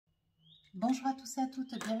Bonjour à tous et à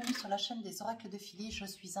toutes, bienvenue sur la chaîne des oracles de Philly. Je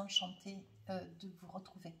suis enchantée de vous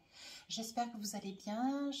retrouver. J'espère que vous allez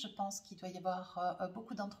bien. Je pense qu'il doit y avoir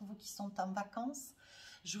beaucoup d'entre vous qui sont en vacances.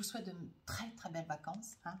 Je vous souhaite de très belles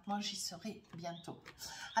vacances. Moi, j'y serai bientôt.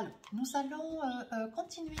 Alors, nous allons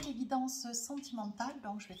continuer les guidances sentimentales.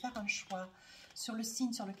 Donc, je vais faire un choix sur le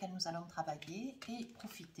signe sur lequel nous allons travailler et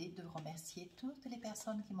profiter de remercier toutes les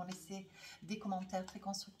personnes qui m'ont laissé des commentaires très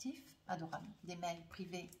constructifs, adorables, des mails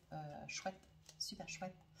privés chouettes, super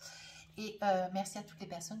chouettes. Et merci à toutes les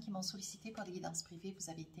personnes qui m'ont sollicité pour des guidances privées. Vous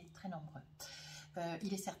avez été très nombreux.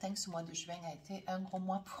 Il est certain que ce mois de juin a été un gros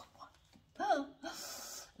mois pour moi.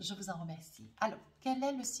 Je vous en remercie. Alors, quel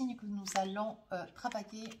est le signe que nous allons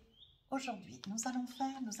travailler aujourd'hui? Nous allons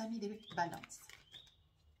faire nos amis des balances.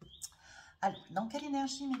 Alors, dans quelle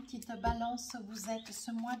énergie, mes petites balances, vous êtes ce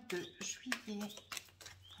mois de juillet?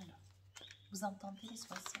 Alors, vous entendez les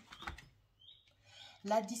soissons?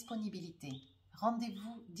 La disponibilité.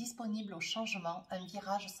 Rendez-vous disponible au changement, un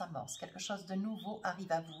virage s'amorce, quelque chose de nouveau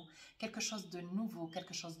arrive à vous, quelque chose de nouveau,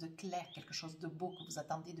 quelque chose de clair, quelque chose de beau que vous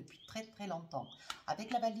attendez depuis très longtemps.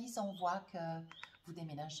 Avec la valise, on voit que vous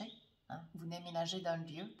déménagez, vous déménagez d'un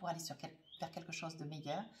lieu pour aller vers quelque chose de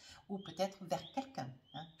meilleur ou peut-être vers quelqu'un.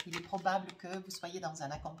 Il est probable que vous soyez dans un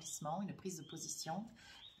accomplissement, une prise de position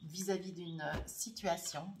vis-à-vis d'une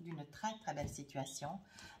situation, d'une très belle situation,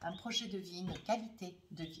 un projet de vie, une qualité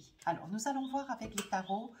de vie. Alors, nous allons voir avec les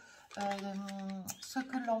tarots ce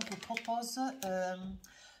que l'on vous propose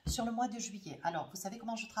sur le mois de juillet. Alors, vous savez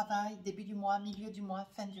comment je travaille? Début du mois, milieu du mois,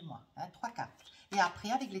 fin du mois. 3 cartes. Et après,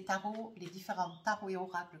 avec les tarots, les différents tarots et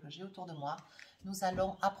oracles que j'ai autour de moi, nous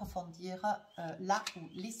allons approfondir là où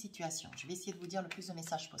les situations. Je vais essayer de vous dire le plus de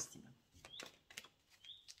messages possible.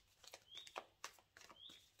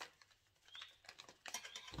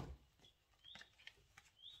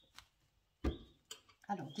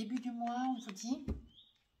 Alors, début du mois, on vous dit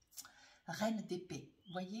reine d'épée.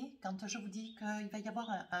 Vous voyez, quand je vous dis qu'il va y avoir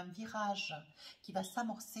un virage qui va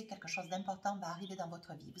s'amorcer, quelque chose d'important va arriver dans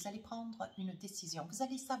votre vie. Vous allez prendre une décision. Vous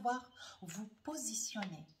allez savoir vous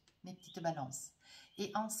positionner, mes petites balances.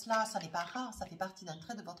 Et en cela, ça n'est pas rare, ça fait partie d'un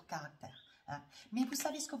trait de votre caractère. Mais vous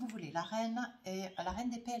savez ce que vous voulez. La reine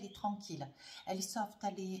d'épée, elle est tranquille. Elle est soft,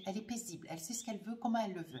 elle est paisible. Elle sait ce qu'elle veut, comment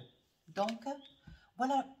elle le veut. Donc,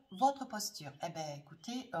 voilà votre posture. Eh bien,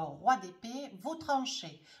 écoutez, roi d'épée, vous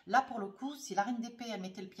tranchez. Là, pour le coup, si la reine d'épée, elle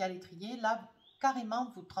mettait le pied à l'étrier, là, carrément,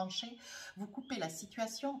 vous tranchez, vous coupez la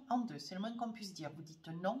situation en deux. C'est le moins qu'on puisse dire. Vous dites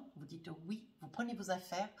non, vous dites oui, vous prenez vos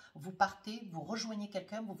affaires, vous partez, vous rejoignez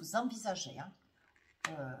quelqu'un, vous vous envisagez.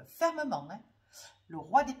 Fermement. Le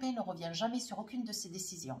roi d'épée ne revient jamais sur aucune de ses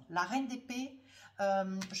décisions. La reine d'épée,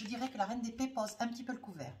 je dirais que la reine d'épée pose un petit peu le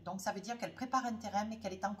couvert. Donc, ça veut dire qu'elle prépare un terrain, mais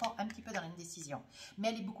qu'elle est encore un petit peu dans l'indécision. Mais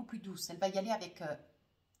elle est beaucoup plus douce. Elle va y aller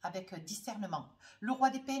avec discernement. Le roi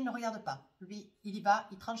d'épée ne regarde pas. Lui, il y va,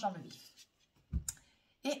 il tranche dans le vif.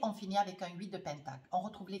 Et on finit avec un 8 de pentacle. On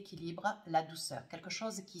retrouve l'équilibre, la douceur. Quelque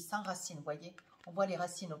chose qui s'enracine, vous voyez? On voit les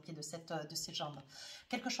racines au pied de ces jambes.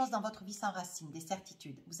 Quelque chose dans votre vie s'enracine, des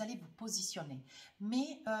certitudes. Vous allez vous positionner.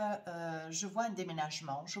 Mais je vois un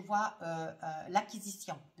déménagement, je vois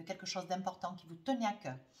l'acquisition de quelque chose d'important qui vous tenait à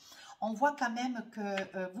cœur. On voit quand même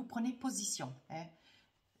que vous prenez position.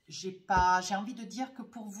 J'ai envie de dire que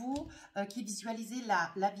pour vous qui visualisez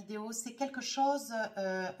la vidéo, c'est quelque chose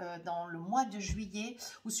dans le mois de juillet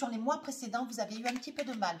ou sur les mois précédents, vous avez eu un petit peu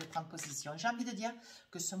de mal de prendre position. J'ai envie de dire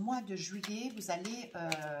que ce mois de juillet, vous allez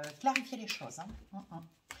clarifier les choses.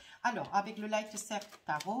 Alors, avec le Light Cercle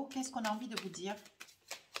Tarot, qu'est-ce qu'on a envie de vous dire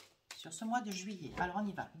sur ce mois de juillet? Alors, on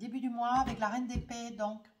y va. Début du mois, avec la reine d'épée,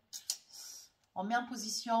 donc... On met en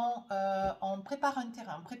position, on prépare un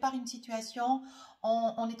terrain, on prépare une situation,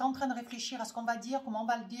 on est en train de réfléchir à ce qu'on va dire, comment on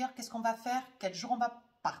va le dire, qu'est-ce qu'on va faire, quel jour on va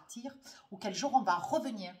partir ou quel jour on va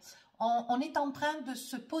revenir. On est en train de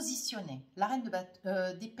se positionner. La reine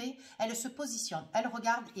d'épée, elle se positionne, elle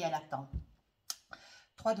regarde et elle attend.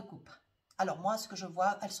 3 de coupe. Alors moi, ce que je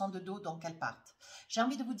vois, elles sont de dos, donc elles partent. J'ai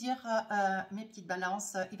envie de vous dire, mes petites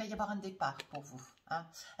balances, il va y avoir un départ pour vous.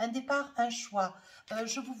 Un départ, un choix.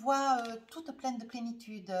 Je vous vois toute pleine de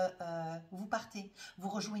plénitude. Vous partez, vous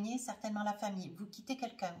rejoignez certainement la famille, vous quittez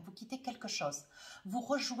quelqu'un, vous quittez quelque chose. Vous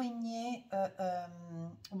rejoignez,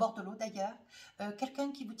 au bord de l'eau d'ailleurs,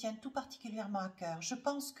 quelqu'un qui vous tient tout particulièrement à cœur. Je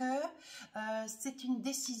pense que c'est une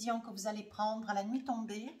décision que vous allez prendre à la nuit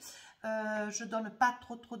tombée. Je ne donne pas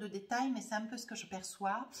trop de détails, mais c'est un peu ce que je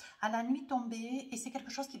perçois. À la nuit tombée, et c'est quelque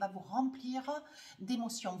chose qui va vous remplir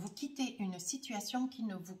d'émotions. Vous quittez une situation qui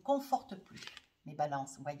ne vous conforte plus. Mes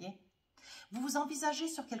balances, vous voyez? Vous vous envisagez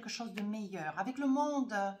sur quelque chose de meilleur. Avec le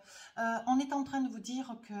monde, on est en train de vous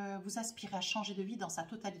dire que vous aspirez à changer de vie dans sa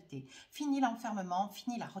totalité. Fini l'enfermement,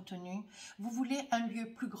 fini la retenue. Vous voulez un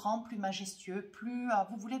lieu plus grand, plus majestueux,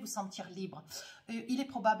 vous voulez vous sentir libre. Il est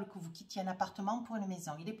probable que vous quittiez un appartement pour une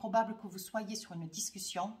maison. Il est probable que vous soyez sur une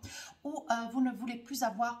discussion où vous ne voulez plus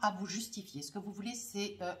avoir à vous justifier. Ce que vous voulez,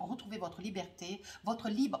 c'est retrouver votre liberté, votre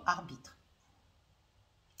libre arbitre.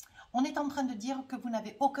 On est en train de dire que vous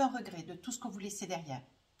n'avez aucun regret de tout ce que vous laissez derrière.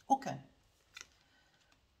 Aucun.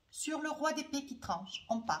 Sur le roi d'épée qui tranche,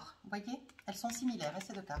 on part. Vous voyez, elles sont similaires,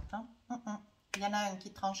 ces deux cartes. Hein. Il y en a un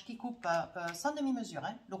qui tranche, qui coupe sans demi-mesure.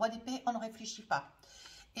 Hein. Le roi d'épée, on ne réfléchit pas.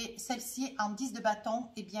 Et celle-ci, en 10 de bâton,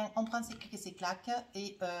 eh bien, on prend ses clics et ses claques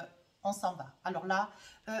et on s'en va. Alors là,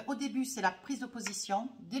 au début, c'est la prise de position.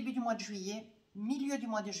 Début du mois de juillet, milieu du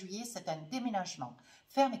mois de juillet, c'est un déménagement.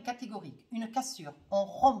 Ferme et catégorique, une cassure, on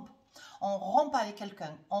rompt. On rompt avec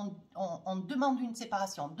quelqu'un, on demande une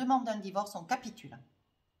séparation, on demande un divorce, on capitule.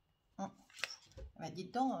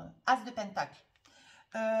 Dites donc, as de pentacle.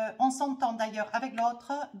 On s'entend d'ailleurs avec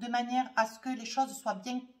l'autre de manière à ce que les choses soient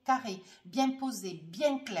bien carrées, bien posées,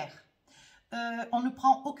 bien claires. On ne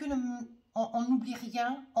prend aucune, on n'oublie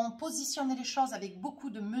rien, on positionne les choses avec beaucoup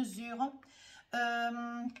de mesure.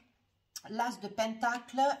 L'as de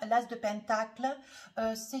pentacle,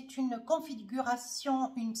 c'est une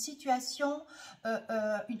configuration, une situation,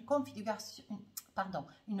 une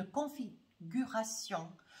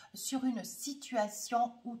configuration sur une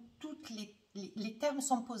situation où toutes les termes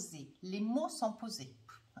sont posés, les mots sont posés.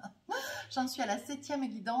 J'en suis à la 7e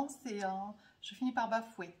guidance et je finis par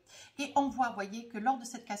bafouer. Et on voit, voyez, que lors de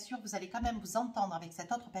cette cassure, vous allez quand même vous entendre avec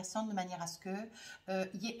cette autre personne de manière à ce qu'il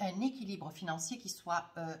y ait un équilibre financier qui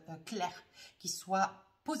soit clair, qui soit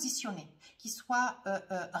positionné, qui soit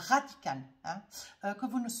radical, hein, que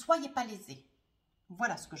vous ne soyez pas lésés.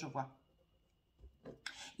 Voilà ce que je vois.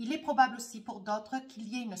 Il est probable aussi pour d'autres qu'il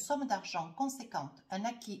y ait une somme d'argent conséquente, un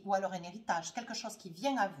acquis ou alors un héritage, quelque chose qui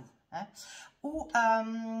vient à vous, hein, ou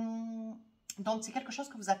donc c'est quelque chose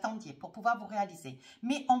que vous attendiez pour pouvoir vous réaliser.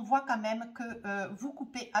 Mais on voit quand même que vous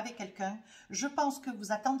coupez avec quelqu'un. Je pense que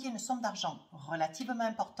vous attendiez une somme d'argent relativement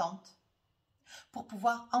importante pour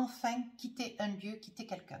pouvoir enfin quitter un lieu, quitter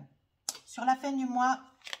quelqu'un. Sur la fin du mois,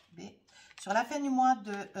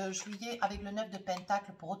 de juillet, avec le 9 de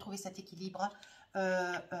pentacle, pour retrouver cet équilibre,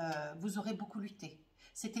 vous aurez beaucoup lutté.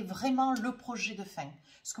 C'était vraiment le projet de fin.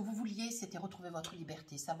 Ce que vous vouliez, c'était retrouver votre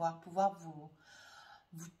liberté, savoir pouvoir vous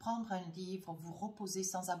prendre un livre, vous reposer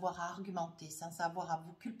sans avoir à argumenter, sans avoir à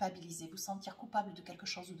vous culpabiliser, vous sentir coupable de quelque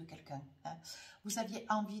chose ou de quelqu'un. Hein. Vous aviez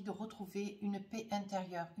envie de retrouver une paix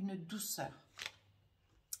intérieure, une douceur.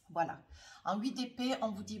 Voilà. En 8 d'épée,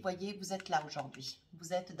 on vous dit, voyez, vous êtes là aujourd'hui.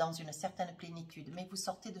 Vous êtes dans une certaine plénitude, mais vous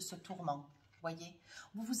sortez de ce tourment. Voyez,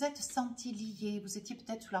 vous vous êtes senti lié, vous étiez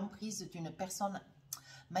peut-être sous l'emprise d'une personne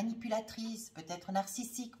manipulatrice, peut-être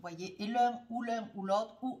narcissique, voyez, et l'un ou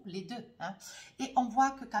l'autre, ou les deux. Hein. Et on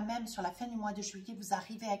voit que quand même, sur la fin du mois de juillet, vous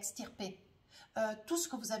arrivez à extirper tout ce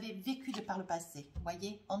que vous avez vécu de par le passé.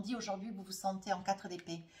 Voyez, on dit aujourd'hui, vous vous sentez en 4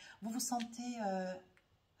 d'épée, vous vous sentez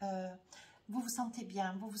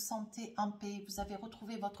bien, vous vous sentez en paix, vous avez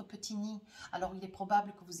retrouvé votre petit nid. Alors, il est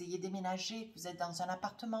probable que vous ayez déménagé, que vous êtes dans un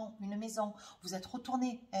appartement, une maison, vous êtes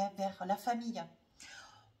retourné vers la famille.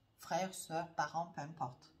 Frères, sœurs, parents, peu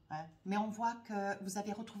importe. Hein. Mais on voit que vous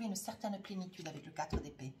avez retrouvé une certaine plénitude avec le 4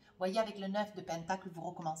 d'épée. Vous voyez, avec le 9 de pentacle, vous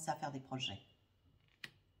recommencez à faire des projets.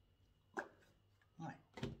 Ouais,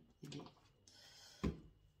 c'est bien.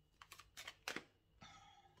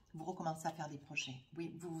 Vous recommencez à faire des projets.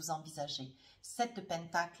 Oui, vous vous envisagez. 7 de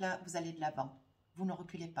pentacle, vous allez de l'avant. Vous ne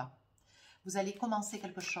reculez pas. Vous allez commencer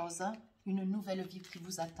quelque chose, une nouvelle vie qui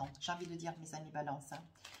vous attend. J'ai envie de dire, mes amis balance. Hein.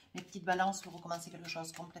 Mes petites balances, vous recommencez quelque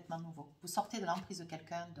chose complètement nouveau. Vous sortez de l'emprise de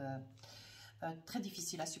quelqu'un de très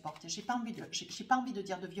difficile à supporter. J'ai pas envie de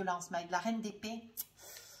dire de violence, mais avec la reine d'épée,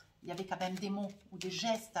 il y avait quand même des mots ou des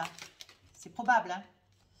gestes. Hein. C'est probable. Hein.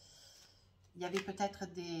 Il y avait peut-être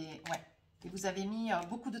des... Ouais. Et vous avez mis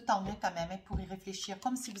beaucoup de temps hein, quand même hein, pour y réfléchir.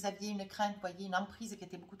 Comme si vous aviez une crainte, voyez, une emprise qui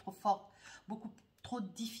était beaucoup trop forte, beaucoup trop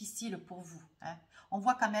difficile pour vous. Hein. On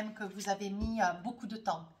voit quand même que vous avez mis beaucoup de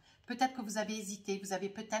temps. Peut-être que vous avez hésité, vous avez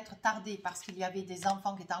peut-être tardé parce qu'il y avait des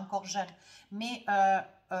enfants qui étaient encore jeunes. Mais,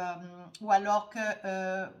 ou alors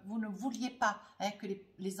que vous ne vouliez pas hein, que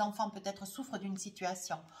les enfants peut-être souffrent d'une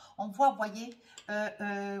situation. On voit, voyez,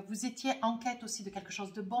 vous étiez en quête aussi de quelque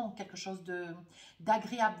chose de bon, quelque chose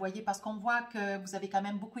d'agréable, voyez, parce qu'on voit que vous avez quand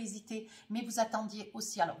même beaucoup hésité, mais vous attendiez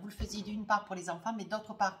aussi, alors vous le faisiez d'une part pour les enfants, mais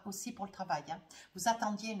d'autre part aussi pour le travail. Hein. Vous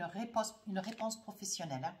attendiez une réponse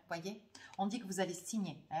professionnelle, hein, voyez. On dit que vous allez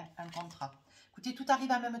signer hein, un contrat. Écoutez, tout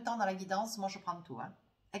arrive en même temps dans la guidance. Moi, je prends tout. Hein.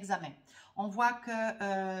 Examen. On voit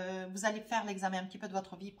que vous allez faire l'examen un petit peu de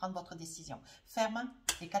votre vie, prendre votre décision. Ferme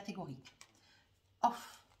et catégorique. Oh,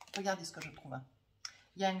 regardez ce que je trouve.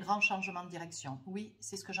 Il y a un grand changement de direction. Oui,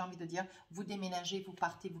 c'est ce que j'ai envie de dire. Vous déménagez, vous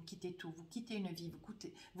partez, vous quittez tout. Vous quittez une vie,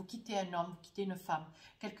 vous quittez un homme, vous quittez une femme.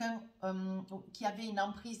 Quelqu'un qui avait une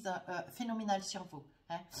emprise phénoménale sur vous.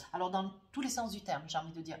 Hein. Alors, dans tous les sens du terme, j'ai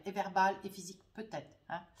envie de dire. Et verbal et physique, peut-être.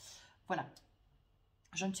 Hein. Voilà.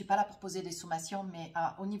 Je ne suis pas là pour poser des sommations, mais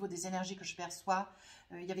au niveau des énergies que je perçois,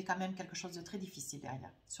 il y avait quand même quelque chose de très difficile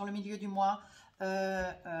derrière. Sur le milieu du mois,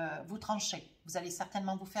 vous tranchez. Vous allez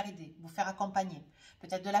certainement vous faire aider, vous faire accompagner.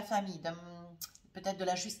 Peut-être de la famille, peut-être de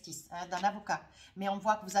la justice, hein, d'un avocat. Mais on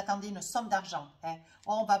voit que vous attendez une somme d'argent. Hein.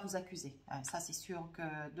 On va vous accuser. Hein. Ça, c'est sûr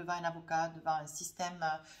que devant un avocat, devant un système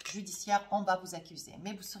judiciaire, on va vous accuser.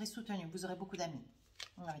 Mais vous serez soutenu, vous aurez beaucoup d'amis.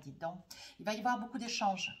 Dites donc, il va y avoir beaucoup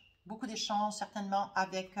d'échanges. Beaucoup d'échanges certainement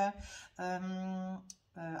avec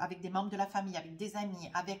des membres de la famille, avec des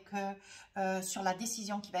amis, sur la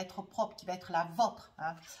décision qui va être propre, qui va être la vôtre.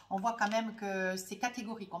 Hein. On voit quand même que c'est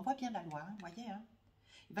catégorique. On voit bien la loi, hein, voyez. Hein.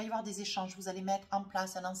 Il va y avoir des échanges. Vous allez mettre en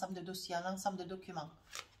place un ensemble de dossiers, un ensemble de documents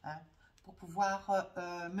hein, pour pouvoir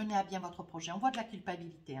mener à bien votre projet. On voit de la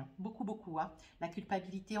culpabilité, hein, beaucoup, beaucoup. Hein. La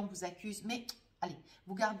culpabilité, on vous accuse, mais allez,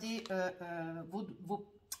 vous gardez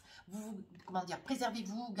comment dire,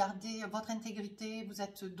 préservez-vous, gardez votre intégrité, vous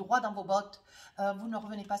êtes droit dans vos bottes, vous ne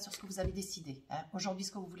revenez pas sur ce que vous avez décidé. Hein. Aujourd'hui,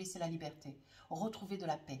 ce que vous voulez, c'est la liberté. Retrouvez de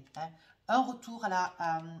la paix. Hein. Un retour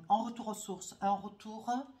un retour aux sources, un retour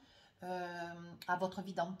à votre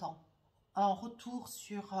vie d'antan. Un retour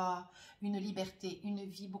sur une liberté, une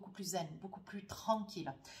vie beaucoup plus zen, beaucoup plus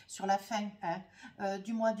tranquille. Sur la fin hein,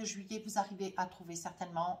 du mois de juillet, vous arrivez à trouver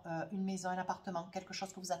certainement une maison, un appartement, quelque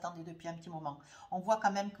chose que vous attendez depuis un petit moment. On voit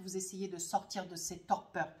quand même que vous essayez de sortir de ces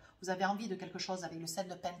torpeurs. Vous avez envie de quelque chose avec le 7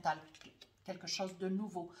 de Pentacles, quelque chose de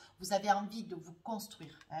nouveau. Vous avez envie de vous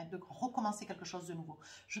construire, hein, de recommencer quelque chose de nouveau.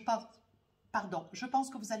 Je pense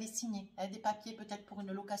que vous allez signer hein, des papiers peut-être pour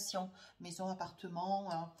une location, maison,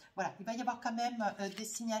 appartement. Voilà, il va y avoir quand même des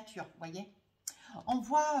signatures, vous voyez. On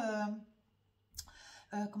voit,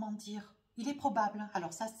 comment dire, il est probable,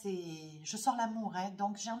 alors ça c'est, je sors l'amour, hein,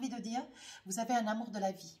 donc j'ai envie de dire, vous avez un amour de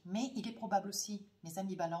la vie, mais il est probable aussi, mes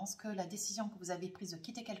amis balance, que la décision que vous avez prise de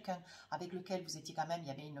quitter quelqu'un avec lequel vous étiez quand même, il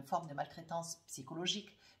y avait une forme de maltraitance psychologique,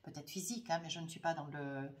 peut-être physique, hein, mais je ne suis pas dans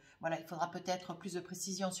le... Voilà, il faudra peut-être plus de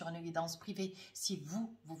précision sur une évidence privée. Si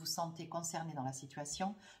vous vous sentez concerné dans la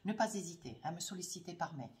situation, ne pas hésiter à me solliciter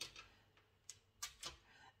par mail.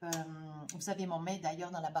 Vous avez mon mail d'ailleurs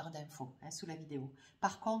dans la barre d'infos, hein, sous la vidéo.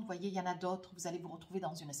 Par contre, vous voyez, il y en a d'autres, vous allez vous retrouver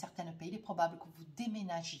dans une certaine paix. Il est probable que vous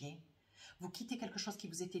déménagiez, vous quittez quelque chose qui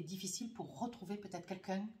vous était difficile pour retrouver peut-être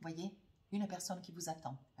quelqu'un, vous voyez, une personne qui vous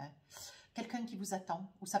attend. Hein. Quelqu'un qui vous attend,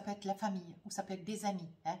 ou ça peut être la famille, ou ça peut être des amis,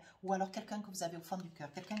 hein, ou alors quelqu'un que vous avez au fond du cœur,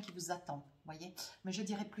 quelqu'un qui vous attend, voyez. Mais je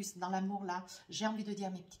dirais plus, dans l'amour là, j'ai envie de dire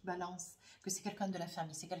mes petites balances, que c'est quelqu'un de la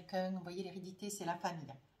famille, c'est quelqu'un, vous voyez, l'hérédité, c'est la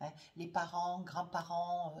famille. Hein, les parents,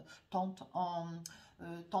 grands-parents, tante,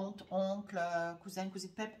 oncle, cousin,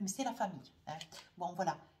 cousine, mais c'est la famille. Hein. Bon,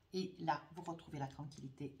 voilà. Et là, vous retrouvez la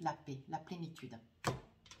tranquillité, la paix, la plénitude.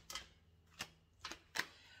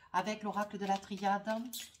 Avec l'oracle de la triade...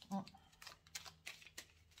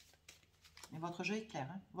 Mais votre jeu est clair.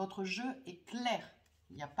 Hein? Votre jeu est clair.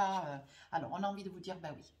 Il n'y a pas... Alors, on a envie de vous dire,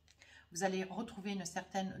 ben oui. Vous allez retrouver une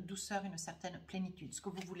certaine douceur, une certaine plénitude. Ce que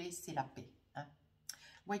vous voulez, c'est la paix. Hein?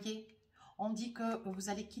 Voyez, on dit que vous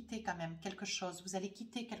allez quitter quand même quelque chose. Vous allez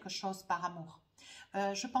quitter quelque chose par amour.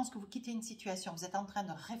 Je pense que vous quittez une situation. Vous êtes en train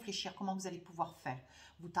de réfléchir comment vous allez pouvoir faire.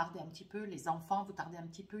 Vous tardez un petit peu, les enfants, vous tardez un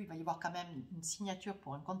petit peu. Il va y avoir quand même une signature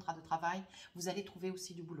pour un contrat de travail. Vous allez trouver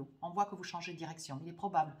aussi du boulot. On voit que vous changez de direction. Il est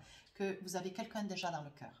probable que vous avez quelqu'un déjà dans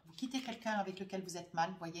le cœur. Vous quittez quelqu'un avec lequel vous êtes mal,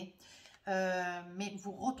 vous voyez. Mais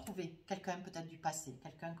vous retrouvez quelqu'un peut-être du passé,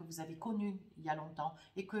 quelqu'un que vous avez connu il y a longtemps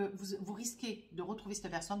et que vous risquez de retrouver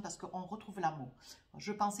cette personne parce qu'on retrouve l'amour.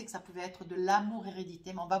 Je pensais que ça pouvait être de l'amour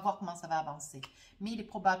hérédité, mais on va voir comment ça va avancer. Mais il est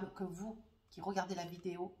probable que vous, qui regardez la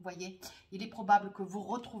vidéo, voyez, il est probable que vous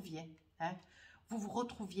retrouviez, hein, vous vous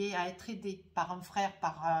retrouviez à être aidé par un frère,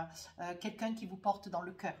 par quelqu'un qui vous porte dans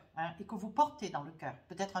le cœur, hein, et que vous portez dans le cœur,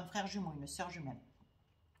 peut-être un frère jumeau, une sœur jumelle.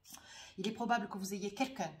 Il est probable que vous ayez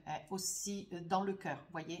quelqu'un aussi dans le cœur,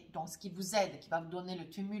 voyez, donc ce qui vous aide, qui va vous donner le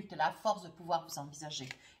tumulte, la force de pouvoir vous envisager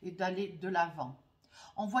et d'aller de l'avant.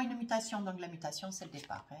 On voit une mutation, donc la mutation c'est le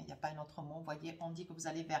départ, hein, il n'y a pas un autre mot, voyez, on dit que vous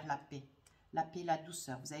allez vers la paix, la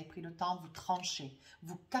douceur, vous avez pris le temps, vous tranchez,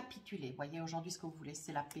 vous capitulez, voyez, aujourd'hui ce que vous voulez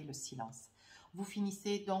c'est la paix, le silence. Vous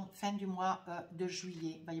finissez donc fin du mois de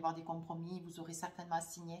juillet. Il va y avoir des compromis. Vous aurez certainement à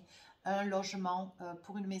signer un logement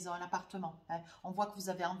pour une maison, un appartement. Hein. On voit que vous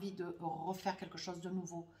avez envie de refaire quelque chose de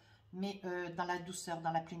nouveau, mais dans la douceur,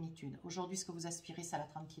 dans la plénitude. Aujourd'hui, ce que vous aspirez, c'est à la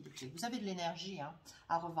tranquillité. Vous avez de l'énergie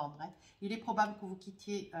à revendre. Hein. Il est probable que vous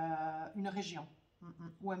quittiez une région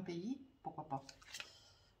ou un pays, pourquoi pas.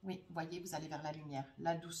 Oui, voyez, vous allez vers la lumière,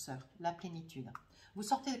 la douceur, la plénitude. Vous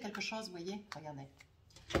sortez de quelque chose, vous voyez, regardez.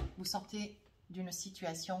 Vous sortez d'une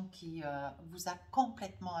situation qui vous a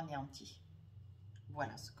complètement anéanti.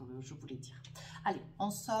 Voilà ce que je voulais dire. Allez, on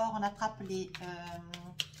sort, on attrape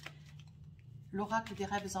l'oracle des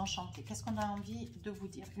rêves enchantés. Qu'est-ce qu'on a envie de vous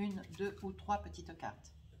dire? Une, deux ou trois petites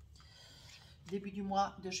cartes. Début du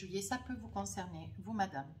mois de juillet, ça peut vous concerner, vous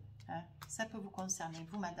madame. Hein, ça peut vous concerner,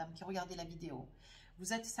 vous madame, qui regardez la vidéo.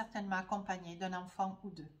 Vous êtes certainement accompagné d'un enfant ou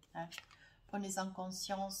deux. Hein. Prenez-en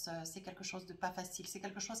conscience, c'est quelque chose de pas facile. C'est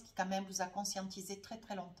quelque chose qui quand même vous a conscientisé très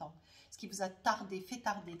très longtemps. Ce qui vous a tardé, fait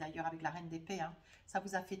tarder d'ailleurs avec la reine d'épée. Hein, ça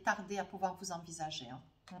vous a fait tarder à pouvoir vous envisager. Hein.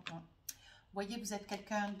 Vous voyez, vous êtes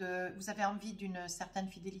quelqu'un de... Vous avez envie d'une certaine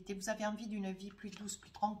fidélité. Vous avez envie d'une vie plus douce,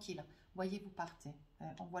 plus tranquille. Vous voyez, vous partez.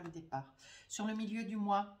 On voit le départ. Sur le milieu du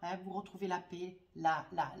mois, hein, vous retrouvez la paix, la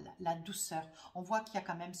douceur. On voit qu'il y a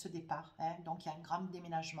quand même ce départ. Hein, donc, il y a un grand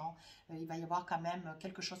déménagement. Il va y avoir quand même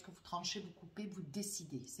quelque chose que vous tranchez, vous coupez, vous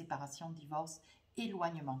décidez. Séparation, divorce,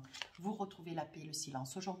 éloignement. Vous retrouvez la paix, le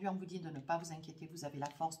silence. Aujourd'hui, on vous dit de ne pas vous inquiéter. Vous avez la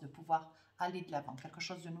force de pouvoir aller de l'avant. Quelque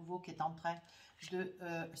chose de nouveau qui est en train de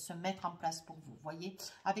se mettre en place pour vous. Vous voyez,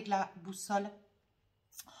 avec la boussole,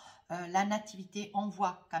 la nativité, on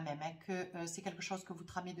voit quand même hein, que c'est quelque chose que vous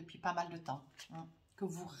tramez depuis pas mal de temps, hein, que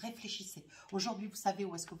vous réfléchissez. Aujourd'hui, vous savez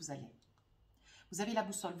où est-ce que vous allez. Vous avez la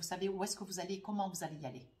boussole, vous savez où est-ce que vous allez, comment vous allez y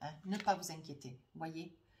aller. Hein. Ne pas vous inquiéter, vous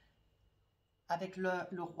voyez. Avec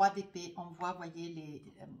le roi d'épée, on voit,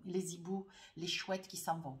 voyez, les hiboux, les chouettes qui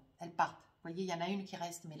s'en vont. Elles partent. Vous voyez, il y en a une qui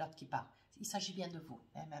reste, mais l'autre qui part. Il s'agit bien de vous,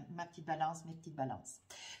 hein, ma petite balance, mes petites balances.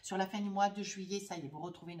 Sur la fin du mois de juillet, ça y est, vous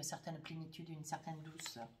retrouvez une certaine plénitude, une certaine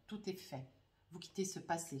douceur. Tout est fait. Vous quittez ce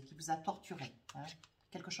passé qui vous a torturé. Hein,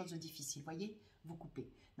 quelque chose de difficile, voyez, vous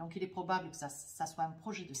coupez. Donc, il est probable que ça soit un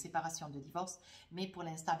projet de séparation, de divorce, mais pour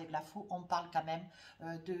l'instant, avec la faux, on parle quand même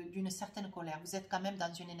d'une certaine colère. Vous êtes quand même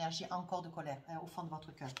dans une énergie encore de colère, hein, au fond de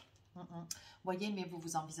votre cœur. Voyez, mais vous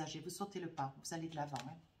vous envisagez, vous sautez le pas, vous allez de l'avant.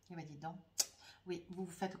 Hein. Et bien, dis donc. Oui, vous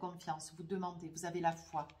vous faites confiance, vous demandez, vous avez la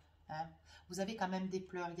foi. Hein. Vous avez quand même des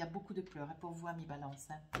pleurs, il y a beaucoup de pleurs pour vous, amis balance.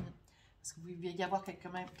 Hein. Parce qu'il va y avoir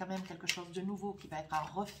quand même quelque chose de nouveau qui va être à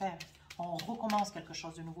refaire. On recommence quelque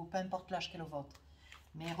chose de nouveau, peu importe l'âge qu'est le vôtre.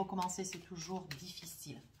 Mais recommencer, c'est toujours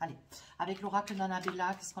difficile. Allez, avec l'oracle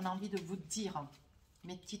d'Annabella, qu'est-ce qu'on a envie de vous dire?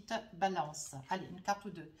 Mes petites balances. Allez, une carte ou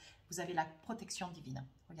deux. Vous avez la protection divine.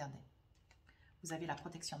 Regardez. Vous avez la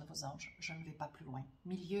protection de vos anges. Je ne vais pas plus loin.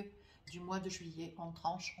 Milieu du mois de juillet, on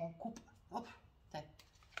tranche, on coupe. Hop,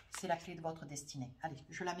 c'est la clé de votre destinée. Allez,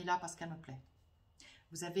 je la mets là parce qu'elle me plaît.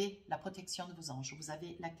 Vous avez la protection de vos anges. Vous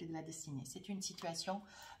avez la clé de la destinée. C'est une situation,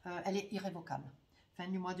 elle est irrévocable. Fin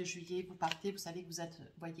du mois de juillet, vous partez, vous savez que vous êtes,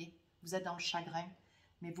 voyez, vous êtes dans le chagrin,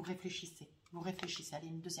 mais vous réfléchissez. Vous réfléchissez. Allez,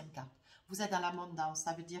 une deuxième carte. Vous êtes dans l'abondance.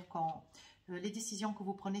 Ça veut dire que les décisions que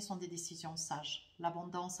vous prenez sont des décisions sages.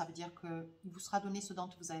 L'abondance, ça veut dire qu'il vous sera donné ce dont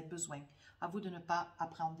vous avez besoin. À vous de ne pas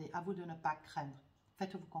appréhender, à vous de ne pas craindre.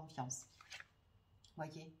 Faites-vous confiance.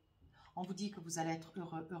 Voyez, on vous dit que vous allez être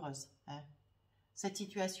heureux, heureuse. Hein. Cette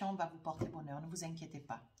situation va vous porter bonheur, ne vous inquiétez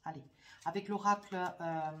pas. Allez, avec l'oracle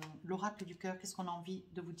du cœur, qu'est-ce qu'on a envie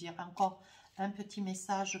de vous dire? Encore un petit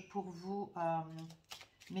message pour vous,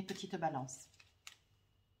 mes petites balances.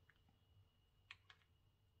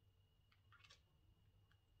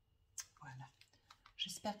 Voilà.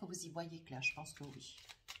 J'espère que vous y voyez clair, je pense que oui.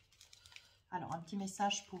 Alors, un petit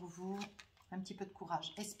message pour vous, un petit peu de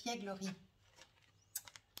courage. Espièglerie.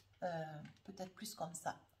 Peut-être plus comme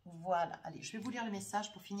ça. Voilà, allez, je vais vous lire le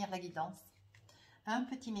message pour finir la guidance. Un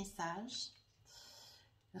petit message.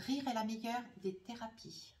 Rire est la meilleure des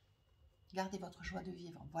thérapies. Gardez votre joie de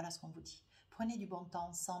vivre, voilà ce qu'on vous dit. Prenez du bon temps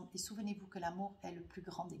ensemble et souvenez-vous que l'amour est le plus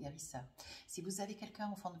grand des guérisseurs. Si vous avez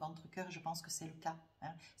quelqu'un au fond de votre cœur, je pense que c'est le cas.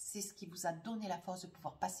 Hein, c'est ce qui vous a donné la force de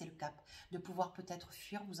pouvoir passer le cap, de pouvoir peut-être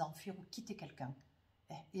fuir, vous enfuir ou quitter quelqu'un.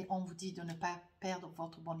 Et on vous dit de ne pas perdre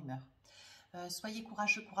votre bonne humeur. Soyez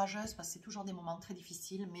courageux, courageuse, parce que c'est toujours des moments très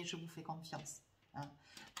difficiles, mais je vous fais confiance. Hein.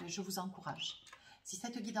 Je vous encourage. Si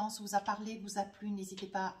cette guidance vous a parlé, vous a plu, n'hésitez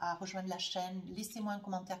pas à rejoindre la chaîne. Laissez-moi un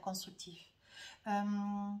commentaire constructif.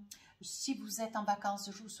 Si vous êtes en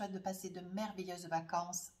vacances, je vous souhaite de passer de merveilleuses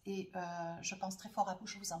vacances et je pense très fort à vous.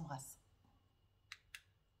 Je vous embrasse.